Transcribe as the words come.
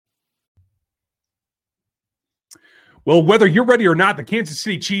Well, whether you're ready or not, the Kansas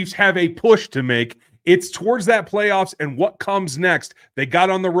City Chiefs have a push to make. It's towards that playoffs and what comes next. They got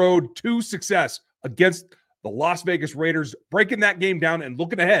on the road to success against the Las Vegas Raiders, breaking that game down and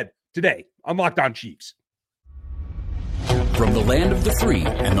looking ahead today on Locked On Chiefs. From the land of the free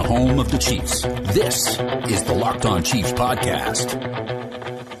and the home of the Chiefs, this is the Locked On Chiefs podcast.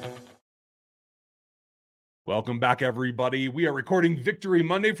 Welcome back, everybody. We are recording Victory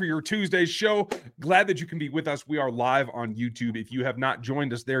Monday for your Tuesday show. Glad that you can be with us. We are live on YouTube. If you have not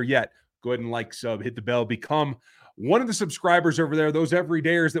joined us there yet, go ahead and like, sub, hit the bell, become one of the subscribers over there, those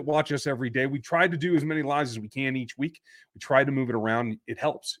everydayers that watch us every day. We try to do as many lives as we can each week. We try to move it around. It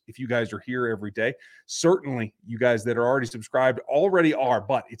helps if you guys are here every day. Certainly, you guys that are already subscribed already are,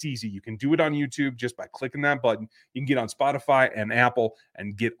 but it's easy. You can do it on YouTube just by clicking that button. You can get on Spotify and Apple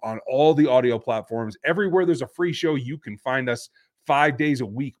and get on all the audio platforms. Everywhere there's a free show, you can find us 5 days a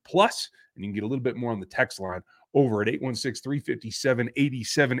week plus, and you can get a little bit more on the text line over at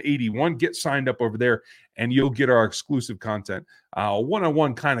 816-357-8781. Get signed up over there, and you'll get our exclusive content,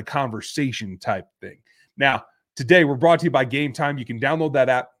 one-on-one kind of conversation type thing. Now, today we're brought to you by Game Time. You can download that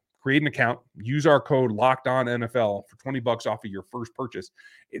app, create an account, use our code LOCKEDONNFL for $20 off of your first purchase.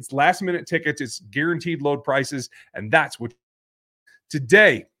 It's last-minute tickets. It's guaranteed load prices, and that's what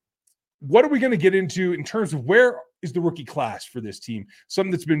today. What are we going to get into in terms of where is the rookie class for this team? Something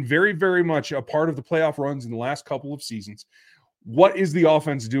that's been very, very much a part of the playoff runs in the last couple of seasons. What is the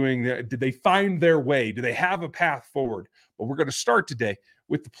offense doing? Did they find their way? Do they have a path forward? But we're going to start today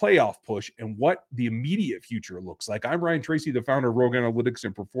with the playoff push and what the immediate future looks like. I'm Ryan Tracy, the founder of Rogue Analytics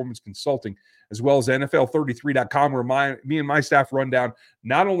and Performance Consulting, as well as NFL33.com, where me and my staff run down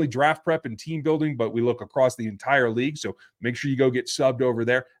not only draft prep and team building, but we look across the entire league. So make sure you go get subbed over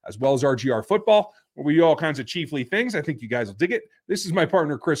there, as well as RGR Football, where we do all kinds of Chiefly things. I think you guys will dig it. This is my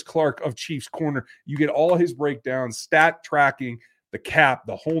partner, Chris Clark of Chiefs Corner. You get all his breakdowns, stat tracking, the cap,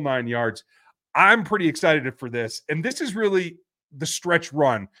 the whole 9 yards. I'm pretty excited for this. And this is really the stretch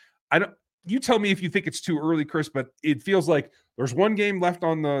run. You tell me if you think it's too early, Chris, but it feels like there's one game left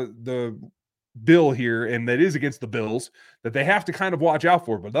on the bill here, and that is against the Bills, that they have to kind of watch out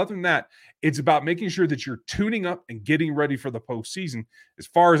for. But other than that, it's about making sure that you're tuning up and getting ready for the postseason. As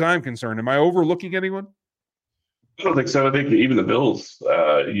far as I'm concerned, am I overlooking anyone? I don't think so. I think even the Bills,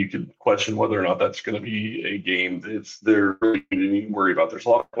 you could question whether or not that's going to be a game. They're really didn't worry about. There's a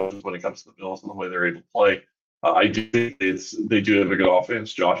lot of questions when it comes to the Bills and the way they're able to play. I do think they do have a good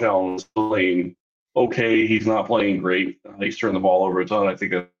offense. Josh Allen is playing okay. He's not playing great. He's turned the ball over a ton. I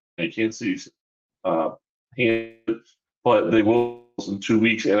think Kansas City's hand, but they will in 2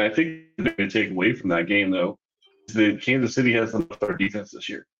 weeks. And I think they're going to take away from that game, though, is that Kansas City has the better defense this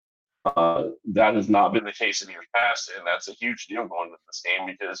year. That has not been the case in years past, and that's a huge deal going into this game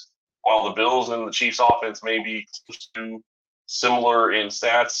because while the Bills and the Chiefs offense may be similar in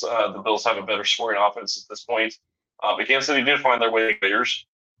stats, the Bills have a better scoring offense at this point. But Kansas City did find their way to Bears,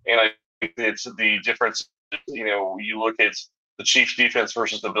 and I think it's the difference. You look at the Chiefs defense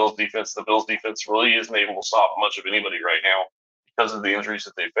versus the Bills defense. The Bills defense really isn't able to stop much of anybody right now because of the injuries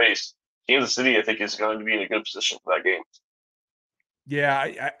that they face. Kansas City, I think, is going to be in a good position for that game.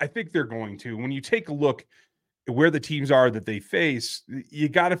 Yeah, I think they're going to. When you take a look at where the teams are that they face, you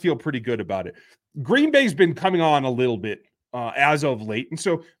got to feel pretty good about it. Green Bay's been coming on a little bit as of late, and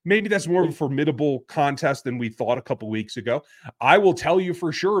so maybe that's more of a formidable contest than we thought a couple weeks ago. I will tell you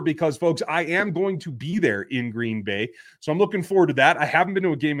for sure because, folks, I am going to be there in Green Bay, so I'm looking forward to that. I haven't been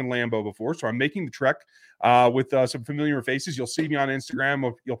to a game in Lambeau before, so I'm making the trek with some familiar faces. You'll see me on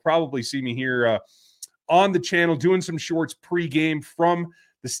Instagram. You'll probably see me here on the channel doing some shorts pregame from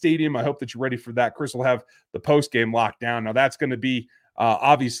the stadium. I hope that you're ready for that. Chris will have the postgame locked down. Now, that's going to be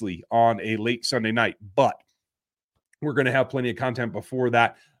obviously on a late Sunday night, but we're going to have plenty of content before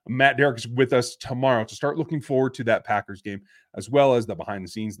that. Matt Derrick is with us tomorrow to start looking forward to that Packers game, as well as the behind the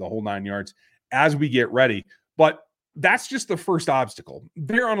scenes, the whole 9 yards as we get ready. But that's just the first obstacle.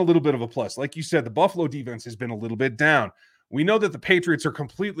 They're on a little bit of a plus. Like you said, the Buffalo defense has been a little bit down. We know that the Patriots are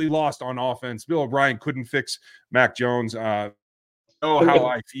completely lost on offense. Bill O'Brien couldn't fix Mac Jones. Know how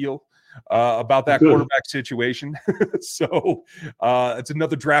I feel about that quarterback situation. So it's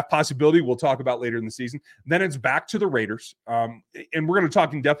another draft possibility we'll talk about later in the season. Then it's back to the Raiders. And we're going to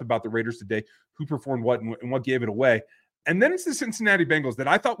talk in depth about the Raiders today, who performed what and what gave it away. And then it's the Cincinnati Bengals that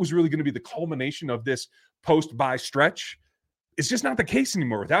I thought was really going to be the culmination of this post-bye stretch. It's just not the case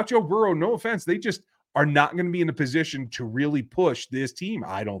anymore. Without Joe Burrow, no offense, they just are not going to be in a position to really push this team,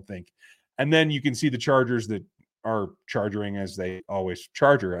 I don't think. And then you can see the Chargers that are charging as they always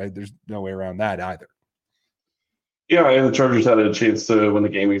charger. There's no way around that either. Yeah, and the Chargers had a chance to win the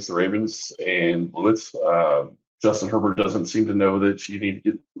game against the Ravens and blew it. Justin Herbert doesn't seem to know that you need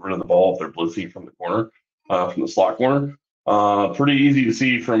to get rid of the ball if they're blitzing from the corner, from the slot corner. Pretty easy to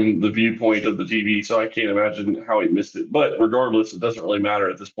see from the viewpoint of the TV, so I can't imagine how he missed it. But regardless, it doesn't really matter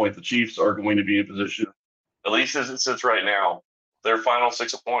at this point. The Chiefs are going to be in position, at least as it sits right now. Their final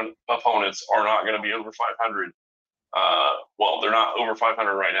 6 opponents are not going to be over 500. Well, they're not over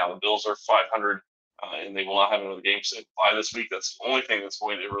 500 right now. The Bills are 500, and they will not have another game set by this week. That's the only thing that's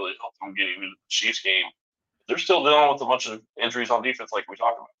going to really help them getting into the Chiefs game. They're still dealing with a bunch of injuries on defense, like we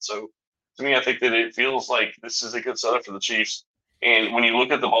talked about. So, to me, I think that it feels like this is a good setup for the Chiefs. And when you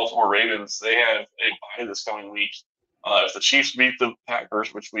look at the Baltimore Ravens, they have a bye this coming week. If the Chiefs beat the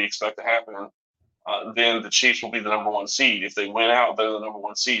Packers, which we expect to happen, then the Chiefs will be the number 1 seed. If they win out, they're the number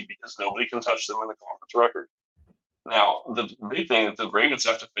 1 seed because nobody can touch them in the conference record. Now, the big thing that the Ravens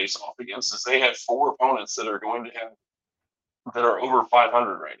have to face off against is they have 4 opponents that are going to have that are over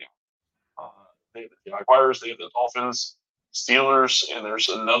 500 right now. They have the Jaguars, they have the Dolphins, Steelers, and there's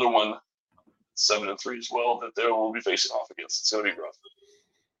another one, 7-3 as well, that they will be facing off against. It's going to be rough.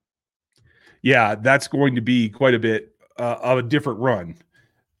 Yeah, that's going to be quite a bit of a different run.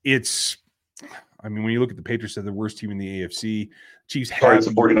 When you look at the Patriots, they're the worst team in the AFC. Chiefs have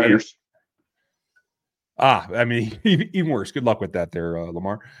the 49ers. Even worse. Good luck with that there,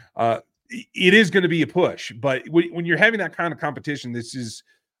 Lamar. It is going to be a push, but when you're having that kind of competition, this is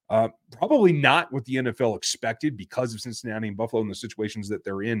probably not what the NFL expected because of Cincinnati and Buffalo and the situations that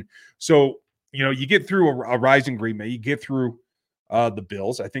they're in. So, you get through a rising Green Bay, you get through the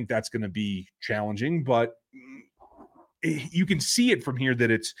Bills. I think that's going to be challenging, but you can see it from here that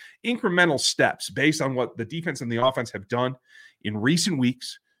it's incremental steps based on what the defense and the offense have done in recent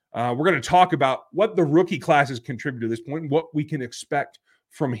weeks. We're going to talk about what the rookie classes contribute to this point, what we can expect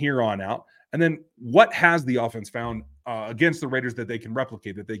from here on out, and then what has the offense found against the Raiders that they can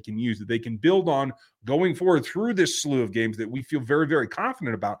replicate, that they can use, that they can build on going forward through this slew of games that we feel very, very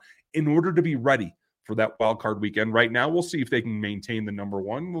confident about in order to be ready for that wild card weekend. Right now, we'll see if they can maintain the number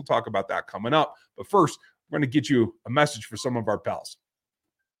 1. We'll talk about that coming up. But first, we're going to get you a message for some of our pals.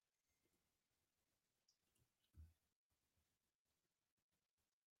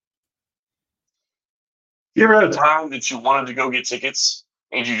 You ever had a time that you wanted to go get tickets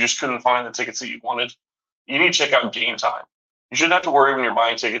and you just couldn't find the tickets that you wanted? You need to check out Game Time. You shouldn't have to worry when you're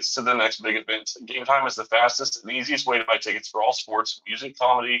buying tickets to the next big event. Game Time is the fastest and easiest way to buy tickets for all sports, music,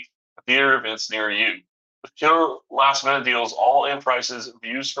 comedy, theater events near you. With killer last-minute deals, all-in prices,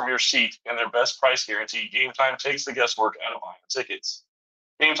 views from your seat, and their best price guarantee, Game Time takes the guesswork out of buying tickets.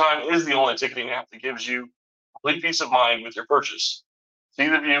 Game Time is the only ticketing app that gives you complete peace of mind with your purchase. See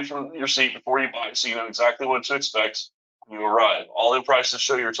the view from your seat before you buy so you know exactly what to expect when you arrive. All-in prices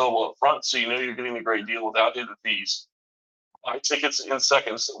show your total up front so you know you're getting a great deal without hidden fees. Buy tickets in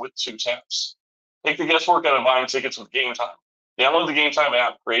seconds with 2 taps. Take the guesswork out of buying tickets with Game Time. Download the Game Time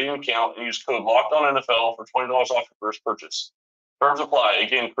app, create an account, and use code LOCKEDONNFL for $20 off your first purchase. Terms apply.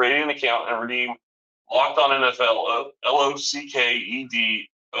 Again, create an account and redeem LOCKEDONNFL,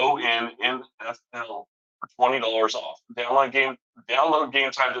 LOCKEDONNFL for $20 off. Download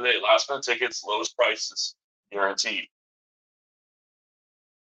Game Time today. Last minute tickets, lowest prices, guaranteed.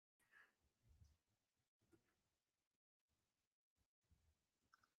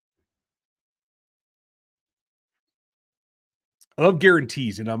 I love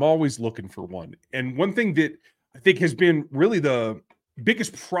guarantees, and I'm always looking for one. And one thing that I think has been really the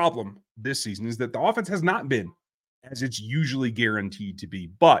biggest problem this season is that the offense has not been as it's usually guaranteed to be.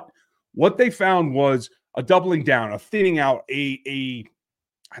 But what they found was a doubling down, a thinning out, I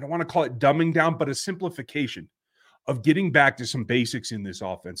don't want to call it dumbing down, but a simplification of getting back to some basics in this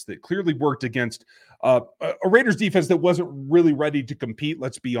offense that clearly worked against a Raiders defense that wasn't really ready to compete,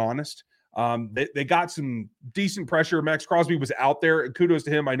 let's be honest. They got some decent pressure. Max Crosby was out there. Kudos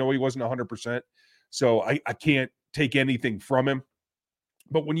to him. I know he wasn't 100%, so I can't take anything from him.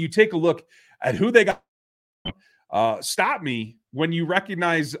 But when you take a look at who they got, stop me when you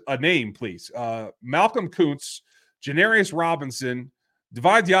recognize a name, please. Malcolm Kuntz, Janarius Robinson,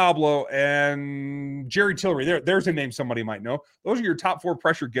 Divide Diablo, and Jerry Tillery. There's a name somebody might know. Those are your top 4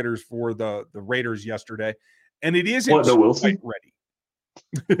 pressure getters for the Raiders yesterday. And it isn't quite ready.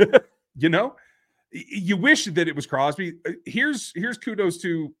 You wish that it was Crosby. Here's kudos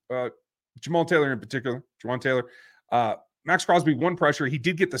to Jamal Taylor in particular. Jawan Taylor. Max Crosby, 1 pressure. He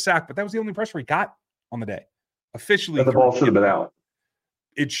did get the sack, but that was the only pressure he got on the day. Officially, the ball should have been out.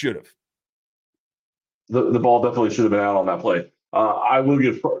 It should have. The ball definitely should have been out on that play. I will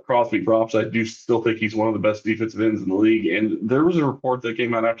give Crosby props. I do still think he's one of the best defensive ends in the league. And there was a report that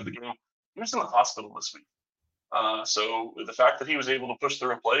came out after the game. He was in the hospital this week. So the fact that he was able to push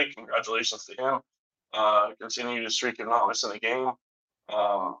through and play, congratulations to him. continue to streak of not missing a game.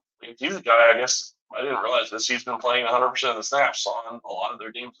 He's a guy, I guess, I didn't realize this. He's been playing 100% of the snaps on a lot of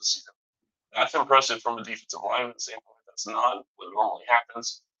their games this season. That's impressive from a defensive lineman standpoint. That's not what normally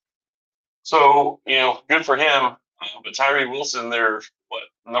happens. So, good for him. But Tyree Wilson, their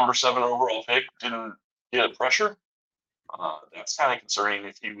number 7 overall pick, didn't get a pressure. That's kind of concerning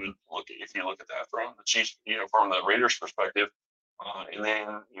if you look at that from the Chiefs, from the Raiders' perspective. And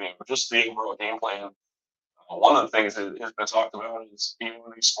then, just the overall game plan. One of the things that has been talked about is even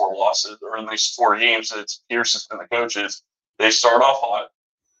when these 4 losses or in these 4 games that Pierce has been the coaches, they start off hot.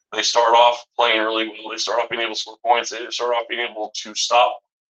 They start off playing really well. They start off being able to score points. They start off being able to stop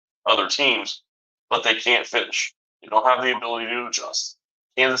other teams, but they can't finish. They don't have the ability to adjust.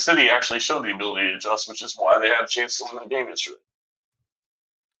 Kansas City actually showed the ability to adjust, which is why they had a chance to win that game yesterday.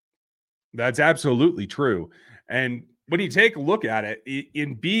 That's absolutely true. And when you take a look at it,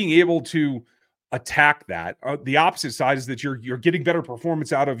 in being able to attack that, the opposite side is that you're getting better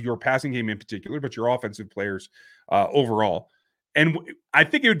performance out of your passing game in particular, but your offensive players overall. And I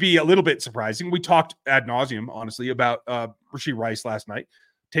think it would be a little bit surprising. We talked ad nauseum, honestly, about Rashee Rice last night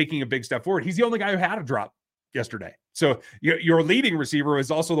taking a big step forward. He's the only guy who had a drop yesterday. So your leading receiver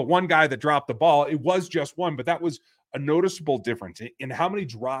is also the one guy that dropped the ball. It was just one, but that was a noticeable difference in how many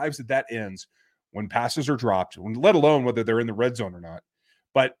drives that ends when passes are dropped, let alone whether they're in the red zone or not.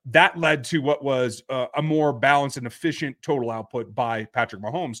 But that led to what was a more balanced and efficient total output by Patrick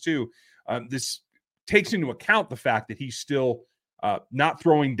Mahomes, too. This takes into account the fact that he's still not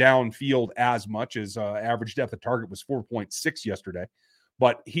throwing downfield as much as average depth of target was 4.6 yesterday.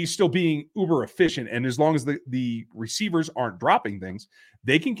 But he's still being uber efficient. And as long as the receivers aren't dropping things,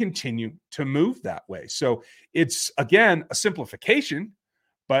 they can continue to move that way. So it's, again, a simplification,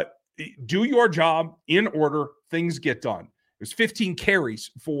 but do your job in order, things get done. There's 15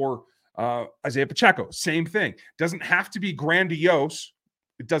 carries for Isaiah Pacheco. Same thing. Doesn't have to be grandiose.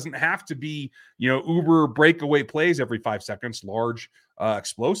 It doesn't have to be, uber breakaway plays every 5 seconds, large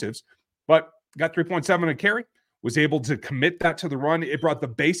explosives, but got 3.7 a carry, was able to commit that to the run. It brought the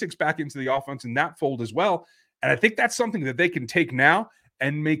basics back into the offense in that fold as well. And I think that's something that they can take now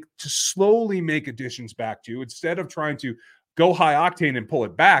and slowly make additions back to, instead of trying to go high octane and pull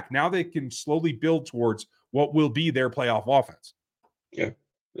it back. Now they can slowly build towards what will be their playoff offense. Yeah.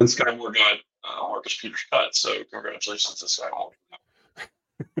 And Sky Moore got Marcus Peters cut. So congratulations to Sky Moore.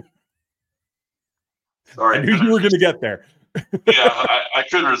 Sorry, I knew you were going to get there. Yeah, I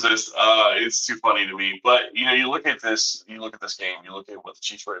couldn't resist. It's too funny to me. But, you look at this game, you look at what the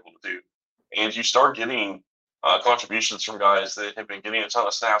Chiefs were able to do, and you start getting contributions from guys that have been getting a ton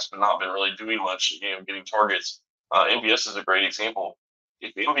of snaps but not been really doing much, getting targets. MVS is a great example.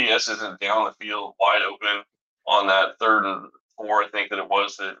 If MVS isn't down the field wide open on that 3rd and 4, I think that it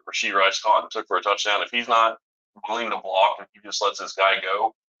was, that Rashee Rice caught and took for a touchdown, if he's not willing to block and he just lets this guy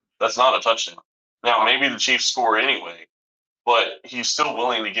go, that's not a touchdown. Now, maybe the Chiefs score anyway, but he's still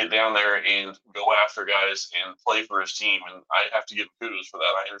willing to get down there and go after guys and play for his team. And I have to give kudos for that.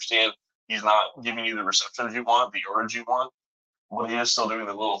 I understand he's not giving you the receptions you want, the yardage you want, but he is still doing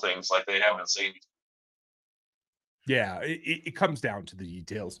the little things like they have been saying. Yeah, it comes down to the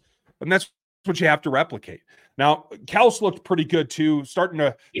details. And that's what you have to replicate. Now, Kels looked pretty good, too, starting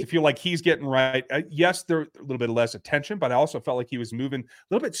to feel like he's getting right. Yes, there's a little bit less attention, but I also felt like he was moving a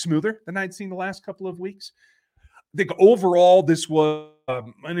little bit smoother than I'd seen the last couple of weeks. I think overall this was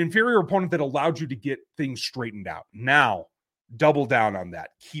an inferior opponent that allowed you to get things straightened out. Now, double down on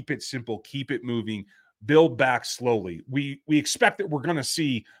that. Keep it simple. Keep it moving. Build back slowly. We expect that we're going to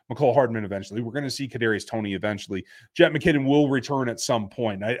see Mecole Hardman eventually. We're going to see Kadarius Toney eventually. Jet McKinnon will return at some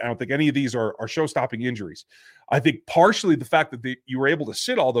point. I don't think any of these are show-stopping injuries. I think partially the fact that you were able to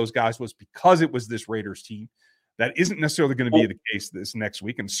sit all those guys was because it was this Raiders team. That isn't necessarily going to be the case this next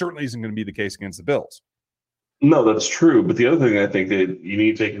week, and certainly isn't going to be the case against the Bills. No, that's true. But the other thing I think that you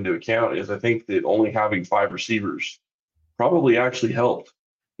need to take into account is I think that only having 5 receivers probably actually helped.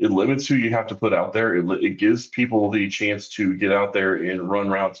 It limits who you have to put out there. It gives people the chance to get out there and run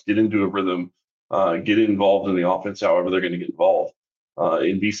routes, get into a rhythm, get involved in the offense however they're going to get involved,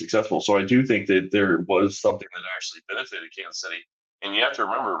 and be successful. So I do think that there was something that actually benefited Kansas City. And you have to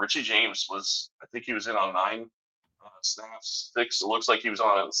remember, Richie James I think he was in on 9 snaps, 6. It looks like he was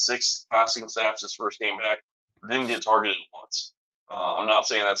on 6 passing snaps his first game back. Didn't get targeted once. I'm not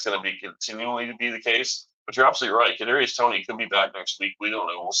saying that's going to be continually to be the case, but you're absolutely right. Kadarius Toney could be back next week. We don't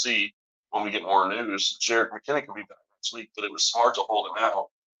know. We'll see when we get more news. Jerick McKinnon could be back next week, but it was smart to hold him out.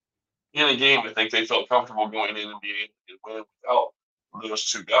 In a game, I think they felt comfortable going in and being able to win without those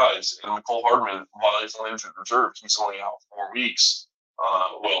 2 guys. And Mecole Hardman, while he's on injured reserve, he's only out 4 weeks.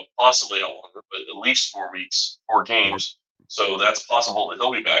 well, possibly not longer, but at least 4 weeks, 4 games. So that's possible that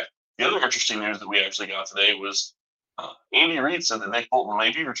he'll be back. The other interesting news that we actually got today was Andy Reid said that Nick Bolton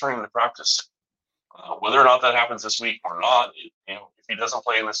may be returning to practice. Whether or not that happens this week or not, if he doesn't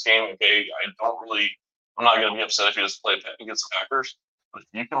play in this game, okay, I'm not going to be upset if he doesn't play against the Packers. But if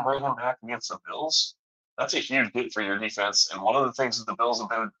you can bring him back against the Bills, that's a huge hit for your defense. And one of the things that the Bills have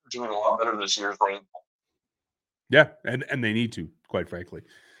been doing a lot better this year is running the ball. Yeah, and they need to, quite frankly.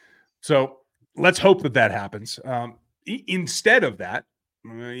 So let's hope that happens. Instead of that,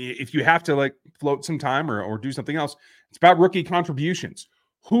 if you have to float some time or do something else, it's about rookie contributions.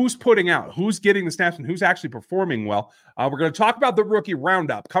 Who's putting out, who's getting the snaps, and who's actually performing well. We're going to talk about the rookie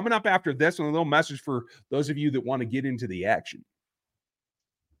roundup coming up after this, and a little message for those of you that want to get into the action.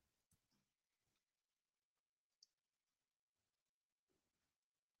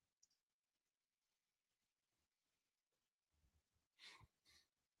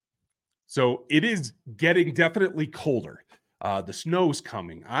 So it is getting definitely colder. The snow's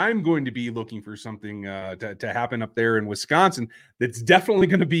coming. I'm going to be looking for something to happen up there in Wisconsin that's definitely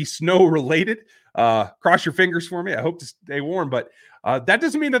going to be snow related. Cross your fingers for me. I hope to stay warm, but that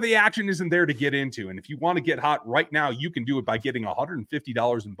doesn't mean that the action isn't there to get into. And if you want to get hot right now, you can do it by getting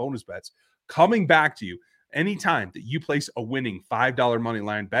 $150 in bonus bets coming back to you anytime that you place a winning $5 money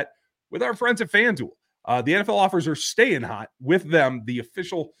line bet with our friends at FanDuel. The NFL offers are staying hot with them, the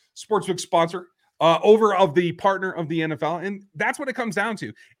official sportsbook sponsor over of the partner of the NFL. And that's what it comes down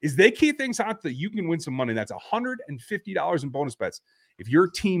to, is they keep things hot that you can win some money. That's $150 in bonus bets if your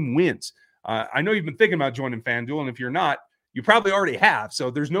team wins. I know you've been thinking about joining FanDuel, and if you're not, you probably already have. So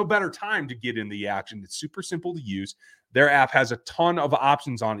there's no better time to get in the action. It's super simple to use. Their app has a ton of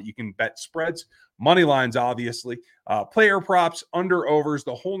options on it. You can bet spreads, money lines, obviously, player props, under overs,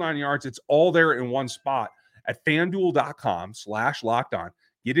 the whole 9 yards. It's all there in one spot at FanDuel.com/lockedon.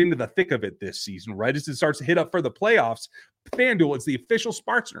 Get into the thick of it this season, right as it starts to hit up for the playoffs. FanDuel is the official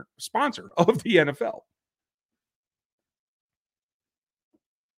sponsor of the NFL.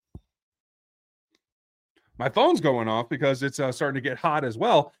 My phone's going off because it's starting to get hot as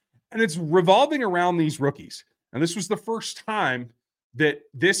well, and it's revolving around these rookies. And this was the first time that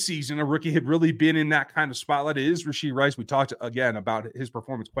this season a rookie had really been in that kind of spotlight. It is Rashee Rice. We talked again about his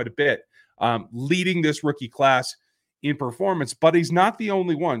performance quite a bit, leading this rookie class in performance, but he's not the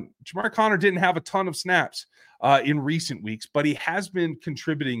only one. Jamar Conner didn't have a ton of snaps in recent weeks, but he has been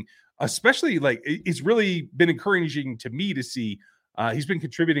contributing, especially it's really been encouraging to me to see he's been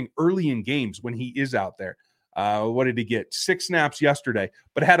contributing early in games when he is out there. What did he get? 6 snaps yesterday,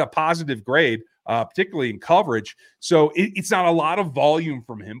 but had a positive grade, particularly in coverage. So it's not a lot of volume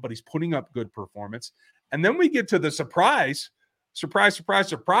from him, but he's putting up good performance. And then we get to the surprise of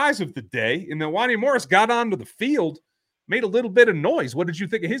the day. And then Wanya Morris got onto the field, made a little bit of noise. What did you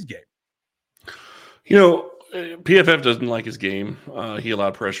think of his game? PFF doesn't like his game. He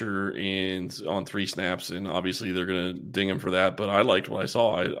allowed pressure on 3 snaps, and obviously they're going to ding him for that. But I liked what I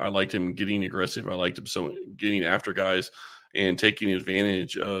saw. I liked him getting aggressive. I liked him getting after guys and taking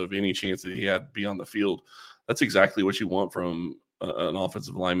advantage of any chance that he had to be on the field. That's exactly what you want from an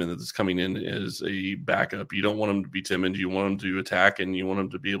offensive lineman that is coming in as a backup. You don't want him to be timid. You want him to attack, and you want him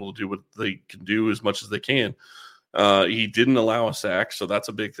to be able to do what they can do as much as they can. He didn't allow a sack, so that's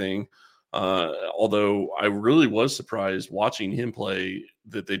a big thing. Although I really was surprised watching him play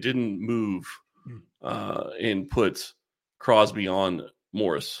that they didn't move and put Crosby on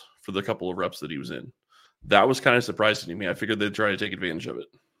Morris for the couple of reps that he was in. That was kind of surprising to me. I figured they'd try to take advantage of it.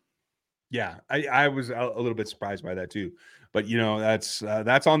 Yeah, I was a little bit surprised by that too. But,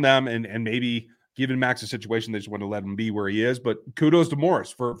 that's on them. And maybe given Max's situation, they just want to let him be where he is. But kudos to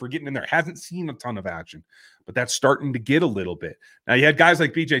Morris for getting in there. Hasn't seen a ton of action, but that's starting to get a little bit. Now, you had guys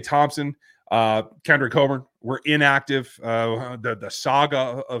like B.J. Thompson, Kendrick Coburn were inactive. The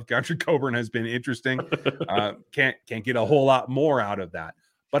saga of Kendrick Coburn has been interesting. Can't get a whole lot more out of that.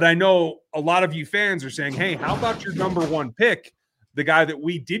 But I know a lot of you fans are saying, hey, how about your number 1 pick, the guy that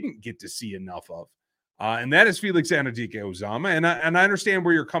we didn't get to see enough of? And that is Felix Anudike-Uzomah. And I understand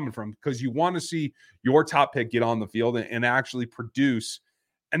where you're coming from, because you want to see your top pick get on the field and actually produce.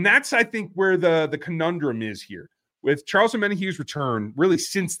 And that's, I think, where the conundrum is here. With Charles Omenihu's return, really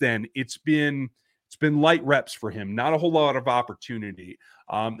since then, it's been light reps for him, not a whole lot of opportunity.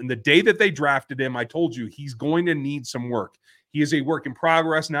 And the day that they drafted him, I told you he's going to need some work. He is a work in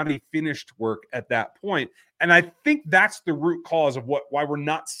progress, not a finished work at that point. And I think that's the root cause of why we're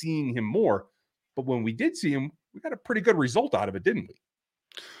not seeing him more. But when we did see him, we got a pretty good result out of it, didn't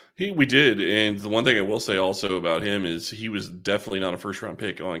we? We did. And the one thing I will say also about him is he was definitely not a first-round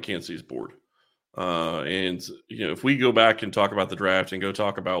pick on Kansas City's board. And if we go back and talk about the draft and go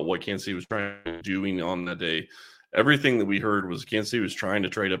talk about what Kansas City was trying to doing on that day, everything that we heard was Kansas City was trying to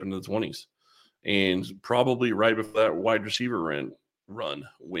trade up into the 20s, and probably right before that wide receiver run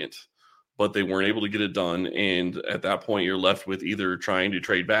went, but they weren't able to get it done. And at that point, you're left with either trying to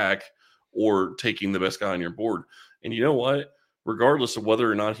trade back or taking the best guy on your board. And you know what? Regardless of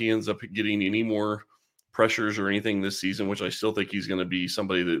whether or not he ends up getting any more pressures or anything this season, which I still think he's going to be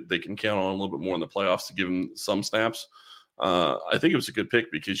somebody that they can count on a little bit more in the playoffs to give him some snaps. I think it was a good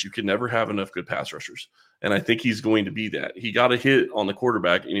pick because you can never have enough good pass rushers. And I think he's going to be that. He got a hit on the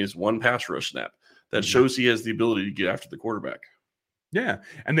quarterback in his one pass rush snap. That shows he has the ability to get after the quarterback. Yeah,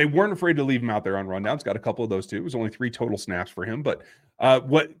 and they weren't afraid to leave him out there on rundowns. Got a couple of those too. It was only 3 total snaps for him, but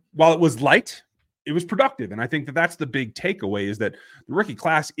while it was light, it was productive. And I think that's the big takeaway is that the rookie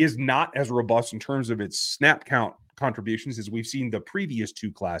class is not as robust in terms of its snap count contributions as we've seen the previous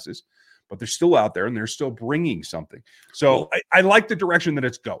 2 classes, but they're still out there and they're still bringing something. So I like the direction that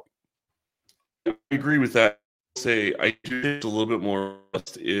it's going. I agree with that. I do think a little bit more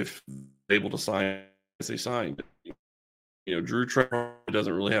if they're able to sign as they signed. Drew Tranquill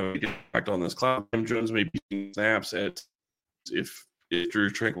doesn't really have a big impact on this class. Tim Jones may be snaps at if Drew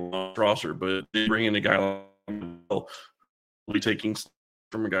Tranquill on the roster, but they bring in a guy like will be taking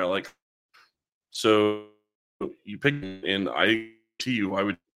from a guy like. So you pick, and I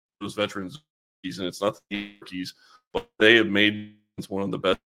would those veterans, and it's not the rookies, but they have made one of the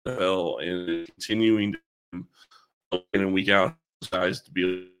best in the NFL and continuing to week in and week out guys to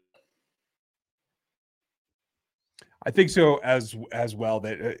be. I think so as well,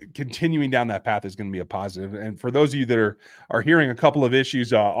 that continuing down that path is going to be a positive. And for those of you that are hearing a couple of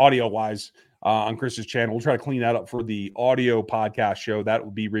issues audio-wise on Chris's channel, we'll try to clean that up for the audio podcast show. That will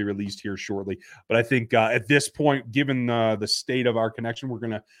be re-released here shortly. But I think at this point, given the state of our connection, we're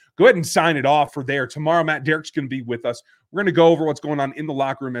going to go ahead and sign it off for there. Tomorrow, Matt Derrick's going to be with us. We're going to go over what's going on in the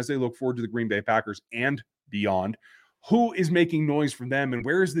locker room as they look forward to the Green Bay Packers and beyond. Who is making noise for them, and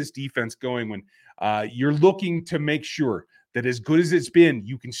where is this defense going when you're looking to make sure that as good as it's been,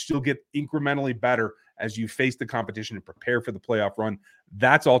 you can still get incrementally better as you face the competition and prepare for the playoff run?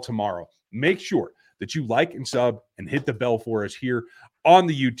 That's all tomorrow. Make sure that you like and sub and hit the bell for us here on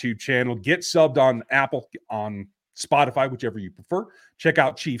the YouTube channel. Get subbed on Apple, on Spotify, whichever you prefer. Check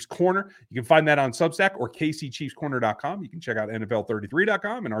out Chiefs Corner. You can find that on Substack or kcchiefscorner.com. You can check out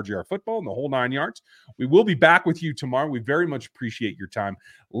NFL33.com and RGR Football and the whole 9 yards. We will be back with you tomorrow. We very much appreciate your time.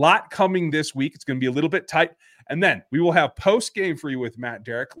 A lot coming this week. It's going to be a little bit tight. And then we will have post-game for you with Matt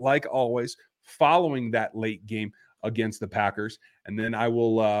Derrick, like always, following that late game against the Packers. And then I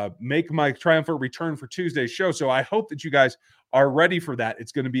will make my triumphant return for Tuesday's show. So I hope that you guys are ready for that.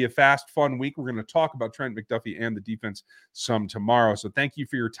 It's going to be a fast, fun week. We're going to talk about Trent McDuffie and the defense some tomorrow. So thank you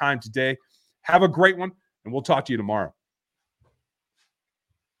for your time today. Have a great one, and we'll talk to you tomorrow.